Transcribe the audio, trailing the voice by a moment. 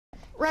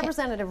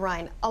Representative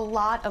Ryan, a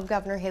lot of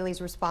Governor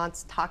Haley's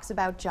response talks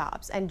about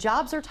jobs, and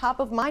jobs are top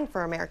of mind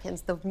for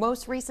Americans. The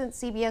most recent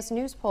CBS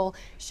News poll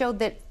showed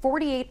that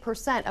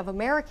 48% of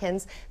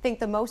Americans think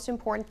the most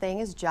important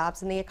thing is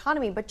jobs in the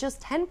economy, but just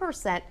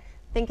 10%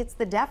 think it's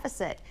the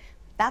deficit.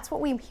 That's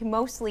what we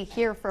mostly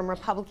hear from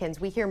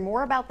Republicans. We hear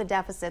more about the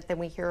deficit than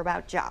we hear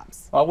about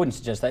jobs. Well, I wouldn't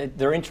suggest that.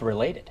 They're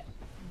interrelated.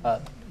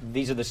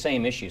 These are the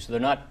same issues. So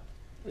they're not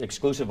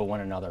exclusive of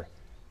one another.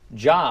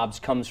 Jobs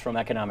comes from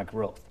economic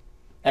growth.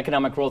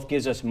 Economic growth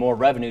gives us more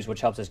revenues, which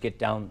helps us get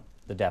down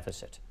the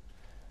deficit.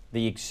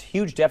 The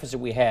huge deficit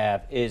we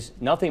have is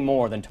nothing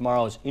more than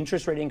tomorrow's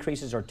interest rate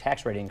increases or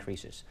tax rate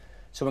increases.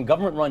 So when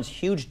government runs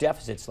huge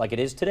deficits like it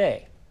is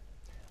today,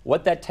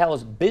 what that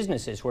tells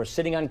businesses who are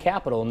sitting on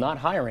capital and not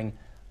hiring,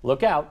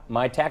 look out,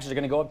 my taxes are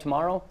going to go up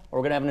tomorrow, or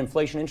we're going to have an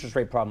inflation interest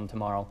rate problem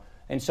tomorrow.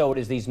 And so it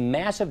is these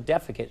massive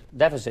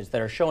deficits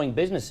that are showing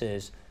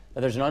businesses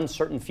that there's an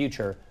uncertain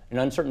future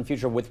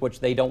with which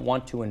they don't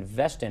want to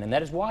invest in. And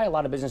that is why a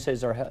lot of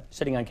businesses are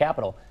sitting on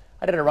capital.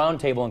 I did a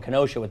roundtable in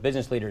Kenosha with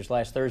business leaders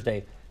last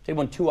Thursday. Did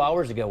one 2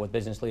 hours ago with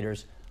business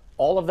leaders.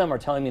 All of them are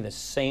telling me the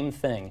same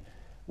thing.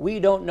 We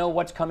don't know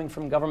what's coming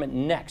from government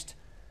next.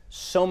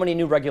 So many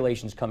new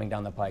regulations coming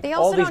down the pike. They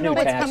also don't know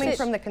what's coming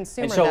from the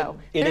consumer, though.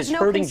 There's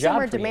no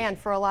consumer demand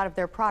for a lot of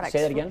their products.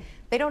 Say that again?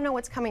 They don't know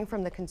what's coming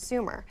from the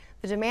consumer.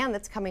 The demand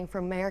that's coming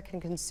from American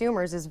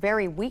consumers is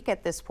very weak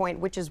at this point,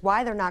 which is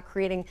why they're not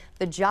creating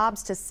the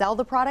jobs to sell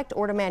the product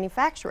or to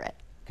manufacture it.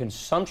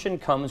 Consumption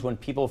comes when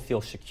people feel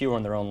secure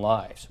in their own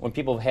lives, when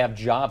people have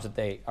jobs that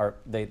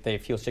they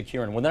feel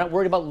secure in, when they're not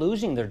worried about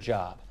losing their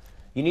job.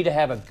 You need to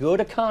have a good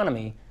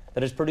economy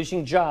that is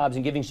producing jobs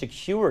and giving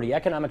security,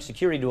 economic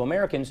security to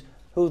Americans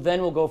who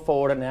then will go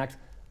forward and act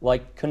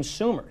like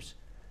consumers.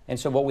 And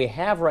so what we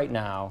have right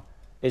now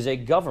is a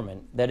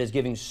government that is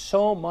giving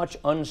so much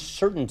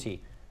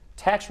uncertainty.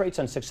 Tax rates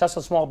on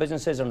successful small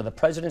businesses under the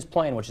president's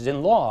plan, which is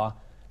in law,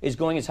 is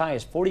going as high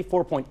as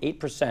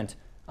 44.8%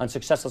 on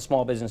successful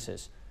small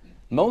businesses.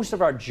 Most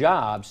of our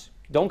jobs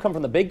don't come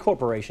from the big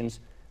corporations,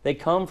 they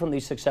come from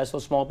these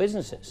successful small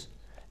businesses.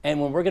 And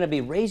when we're going to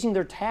be raising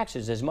their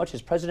taxes as much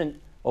as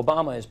President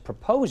Obama is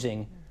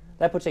proposing,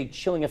 that puts a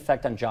chilling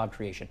effect on job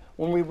creation.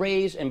 When we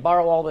raise and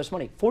borrow all this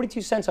money,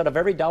 42 cents out of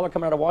every dollar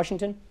coming out of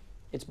Washington,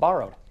 it's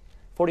borrowed.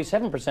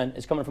 47%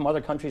 is coming from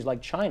other countries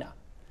like China.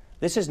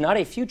 This is not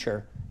a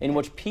future in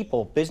which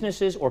people,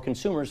 businesses, or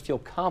consumers feel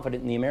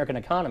confident in the American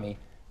economy.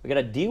 We've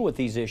got to deal with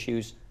these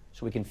issues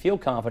so we can feel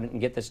confident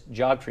and get this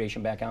job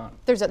creation back on.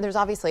 There's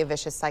obviously a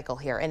vicious cycle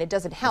here, and it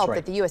doesn't help right.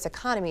 that the U.S.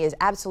 economy is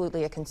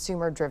absolutely a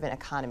consumer-driven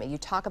economy. You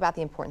talk about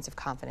the importance of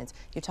confidence.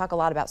 You talk a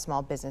lot about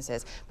small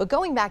businesses. But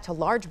going back to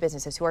large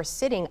businesses who are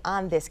sitting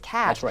on this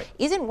cash, right.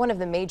 isn't one of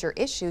the major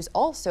issues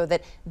also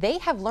that they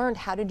have learned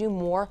how to do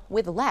more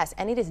with less,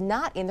 and it is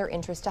not in their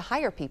interest to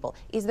hire people?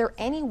 Is there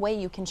any way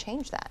you can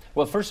change that?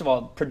 Well, first of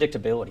all,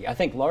 predictability. I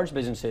think large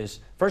businesses,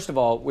 first of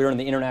all, we're in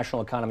the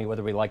international economy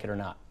whether we like it or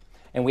not.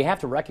 And we have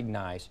to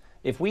recognize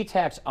if we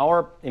tax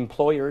our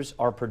employers,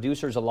 our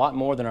producers a lot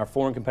more than our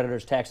foreign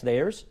competitors tax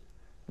theirs,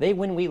 they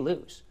win, we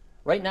lose.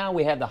 Right now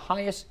we have the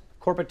highest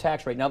corporate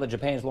tax rate, now that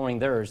Japan is lowering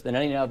theirs, than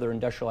any other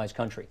industrialized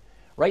country.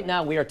 Right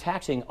now we are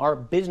taxing our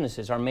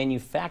businesses, our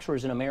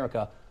manufacturers in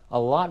America, a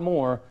lot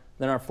more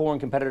than our foreign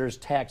competitors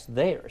tax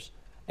theirs.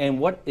 And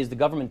what is the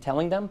government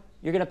telling them?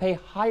 You're going to pay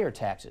higher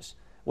taxes.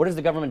 What is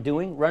the government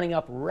doing? Running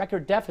up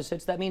record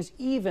deficits. That means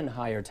even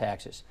higher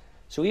taxes.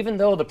 So even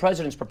though the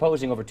president's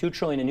proposing over $2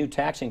 trillion in new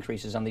tax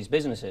increases on these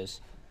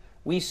businesses,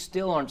 we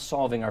still aren't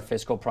solving our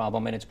fiscal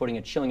problem, and it's putting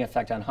a chilling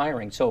effect on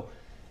hiring. So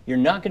you're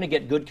not going to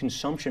get good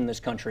consumption in this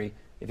country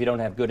if you don't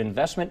have good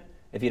investment,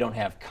 if you don't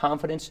have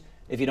confidence,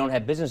 if you don't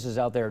have businesses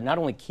out there not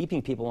only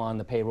keeping people on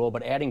the payroll,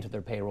 but adding to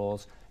their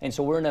payrolls. And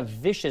so we're in a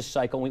vicious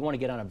cycle, and we want to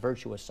get on a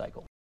virtuous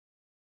cycle.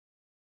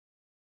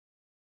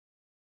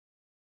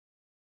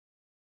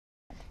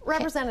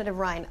 Representative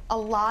Ryan, a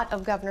lot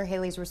of Governor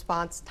Haley's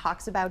response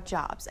talks about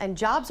jobs, and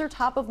jobs are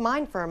top of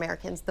mind for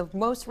Americans. The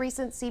most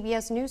recent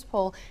CBS News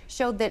poll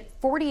showed that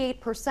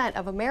 48%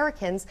 of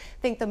Americans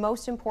think the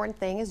most important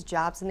thing is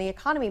jobs in the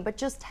economy, but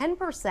just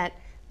 10%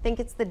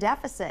 think it's the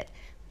deficit.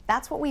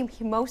 That's what we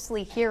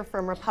mostly hear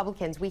from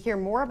Republicans. We hear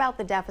more about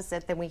the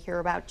deficit than we hear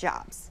about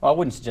jobs. Well, I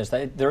wouldn't suggest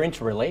that. They're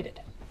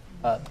interrelated.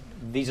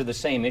 These are the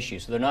same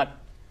issues. So they're not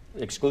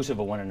exclusive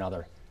of one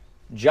another.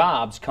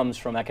 Jobs comes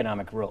from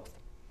economic growth.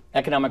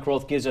 Economic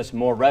growth gives us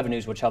more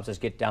revenues, which helps us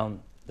get down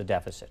the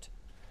deficit.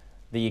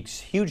 The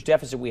huge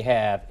deficit we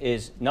have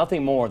is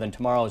nothing more than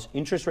tomorrow's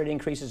interest rate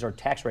increases or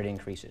tax rate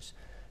increases.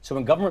 So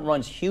when government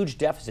runs huge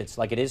deficits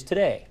like it is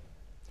today,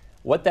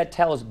 what that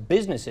tells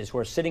businesses who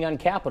are sitting on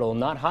capital and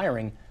not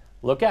hiring,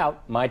 look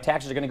out, my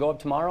taxes are going to go up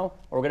tomorrow,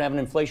 or we're going to have an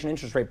inflation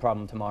interest rate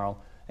problem tomorrow.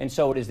 And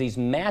so it is these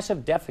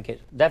massive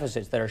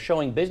deficits that are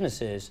showing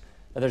businesses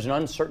that there's an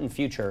uncertain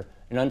future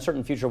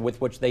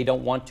with which they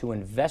don't want to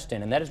invest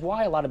in. And that is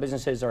why a lot of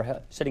businesses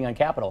are sitting on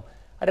capital.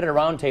 I did a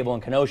roundtable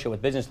in Kenosha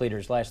with business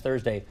leaders last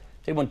Thursday.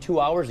 Did one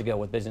 2 hours ago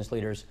with business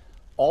leaders.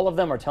 All of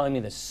them are telling me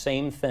the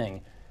same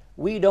thing.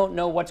 We don't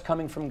know what's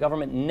coming from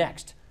government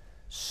next.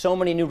 so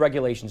many new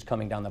regulations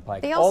coming down the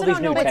pike. They all also these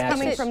don't know new what's taxes.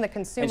 coming from the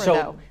consumer, and so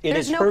though. It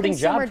There's is no hurting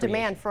consumer job creation.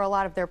 demand for a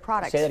lot of their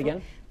products. Say that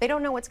again? They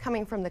don't know what's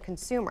coming from the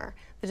consumer.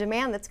 The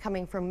demand that's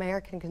coming from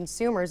American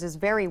consumers is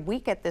very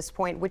weak at this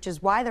point, which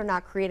is why they're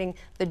not creating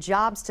the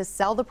jobs to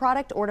sell the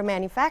product or to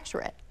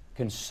manufacture it.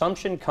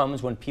 Consumption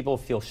comes when people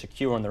feel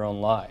secure in their own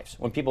lives,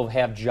 when people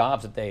have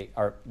jobs that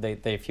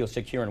they feel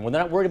secure in, when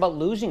they're not worried about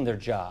losing their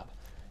job.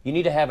 You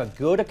need to have a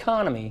good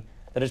economy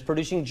that is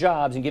producing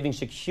jobs and giving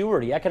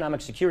security,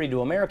 economic security to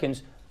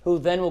Americans who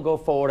then will go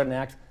forward and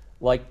act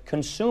like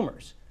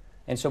consumers.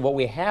 And so what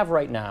we have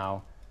right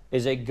now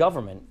is a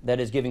government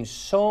that is giving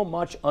so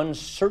much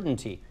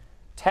uncertainty.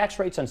 Tax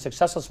rates on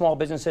successful small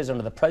businesses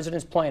under the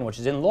president's plan, which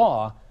is in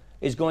law,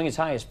 is going as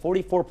high as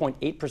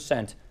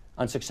 44.8%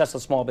 on successful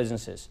small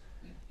businesses.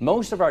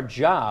 Most of our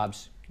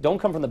jobs don't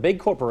come from the big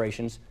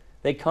corporations,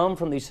 they come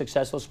from these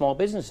successful small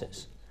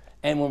businesses.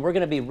 And when we're going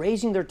to be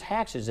raising their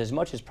taxes as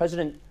much as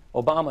President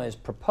Obama is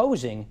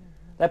proposing,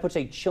 that puts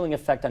a chilling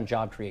effect on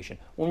job creation.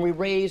 When we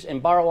raise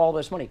and borrow all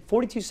this money,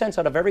 42 cents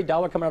out of every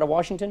dollar coming out of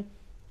Washington,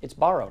 it's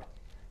borrowed.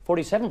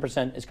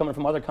 47% is coming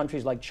from other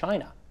countries like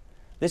China.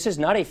 This is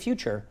not a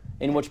future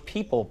in which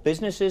people,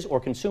 businesses, or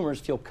consumers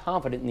feel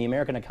confident in the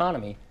American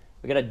economy.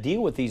 We've got to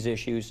deal with these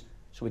issues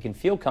so we can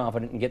feel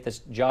confident and get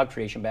this job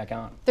creation back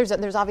on. There's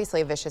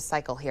obviously a vicious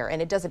cycle here,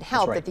 and it doesn't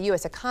help right. that the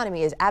U.S.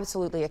 economy is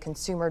absolutely a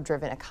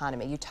consumer-driven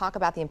economy. You talk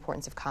about the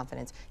importance of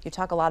confidence. You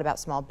talk a lot about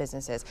small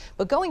businesses.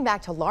 But going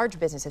back to large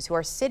businesses who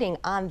are sitting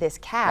on this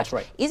cash, That's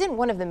right. isn't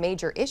one of the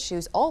major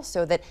issues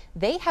also that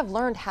they have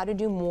learned how to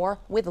do more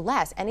with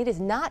less, and it is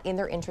not in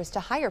their interest to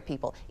hire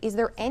people? Is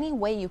there any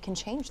way you can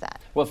change that?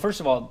 Well, first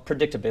of all,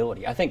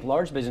 predictability. I think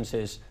large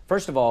businesses,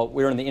 first of all,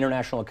 we're in the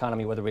international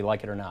economy whether we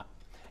like it or not.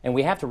 And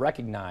we have to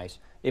recognize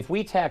if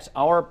we tax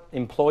our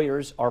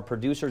employers, our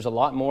producers a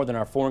lot more than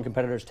our foreign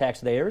competitors tax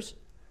theirs,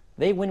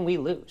 they win, we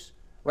lose.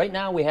 Right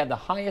now we have the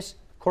highest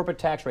corporate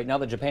tax rate, now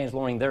that Japan is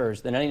lowering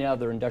theirs, than any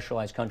other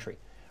industrialized country.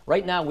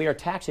 Right now we are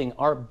taxing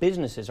our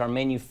businesses, our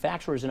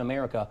manufacturers in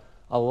America,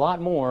 a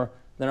lot more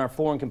than our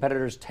foreign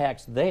competitors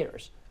tax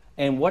theirs.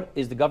 And what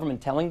is the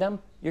government telling them?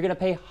 You're going to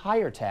pay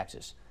higher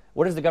taxes.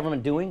 What is the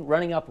government doing?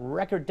 Running up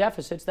record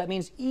deficits. That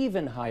means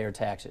even higher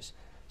taxes.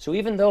 So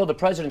even though the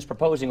president's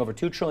proposing over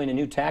 $2 trillion in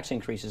new tax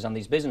increases on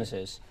these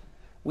businesses,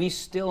 we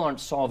still aren't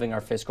solving our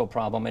fiscal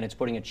problem, and it's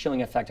putting a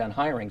chilling effect on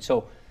hiring.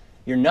 So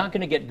you're not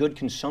going to get good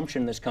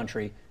consumption in this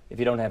country if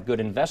you don't have good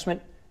investment,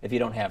 if you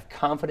don't have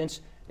confidence,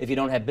 if you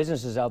don't have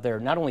businesses out there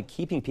not only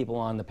keeping people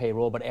on the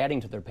payroll, but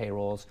adding to their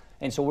payrolls.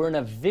 And so we're in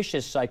a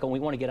vicious cycle, and we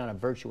want to get on a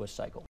virtuous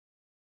cycle.